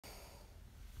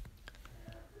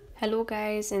Hello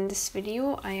guys, in this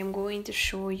video I am going to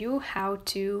show you how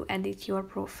to edit your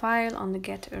profile on the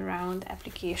Getaround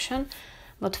application.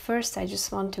 But first I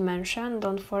just want to mention,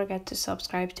 don't forget to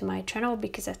subscribe to my channel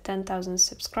because at 10,000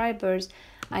 subscribers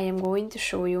I am going to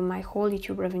show you my whole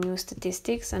YouTube revenue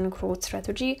statistics and growth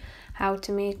strategy, how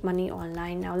to make money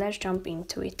online. Now let's jump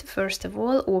into it. First of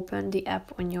all, open the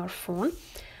app on your phone.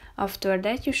 After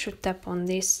that, you should tap on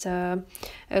this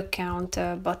account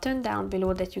button down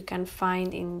below that you can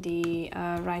find in the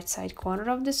right side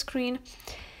corner of the screen,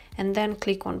 and then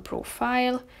click on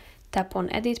profile, tap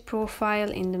on edit profile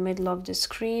in the middle of the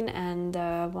screen, and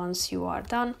once you are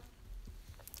done,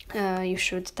 you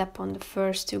should tap on the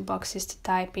first two boxes to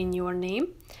type in your name.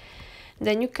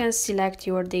 Then you can select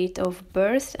your date of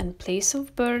birth and place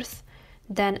of birth,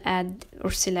 then add or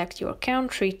select your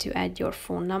country to add your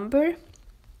phone number.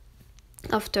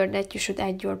 After that, you should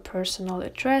add your personal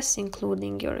address,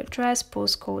 including your address,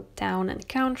 postcode, town and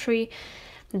country,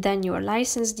 then your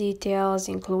license details,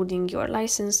 including your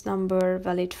license number,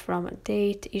 valid from a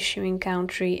date, issuing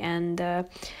country, and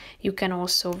you can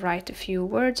also write a few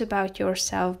words about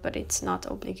yourself, but it's not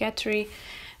obligatory.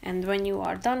 And when you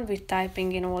are done with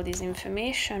typing in all this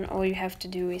information, all you have to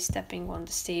do is tapping on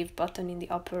the save button in the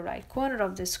upper right corner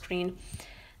of the screen,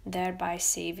 thereby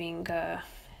saving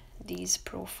these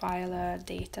profile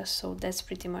data. So that's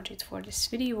pretty much it for this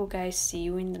video, guys. See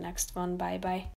you in the next one. Bye bye.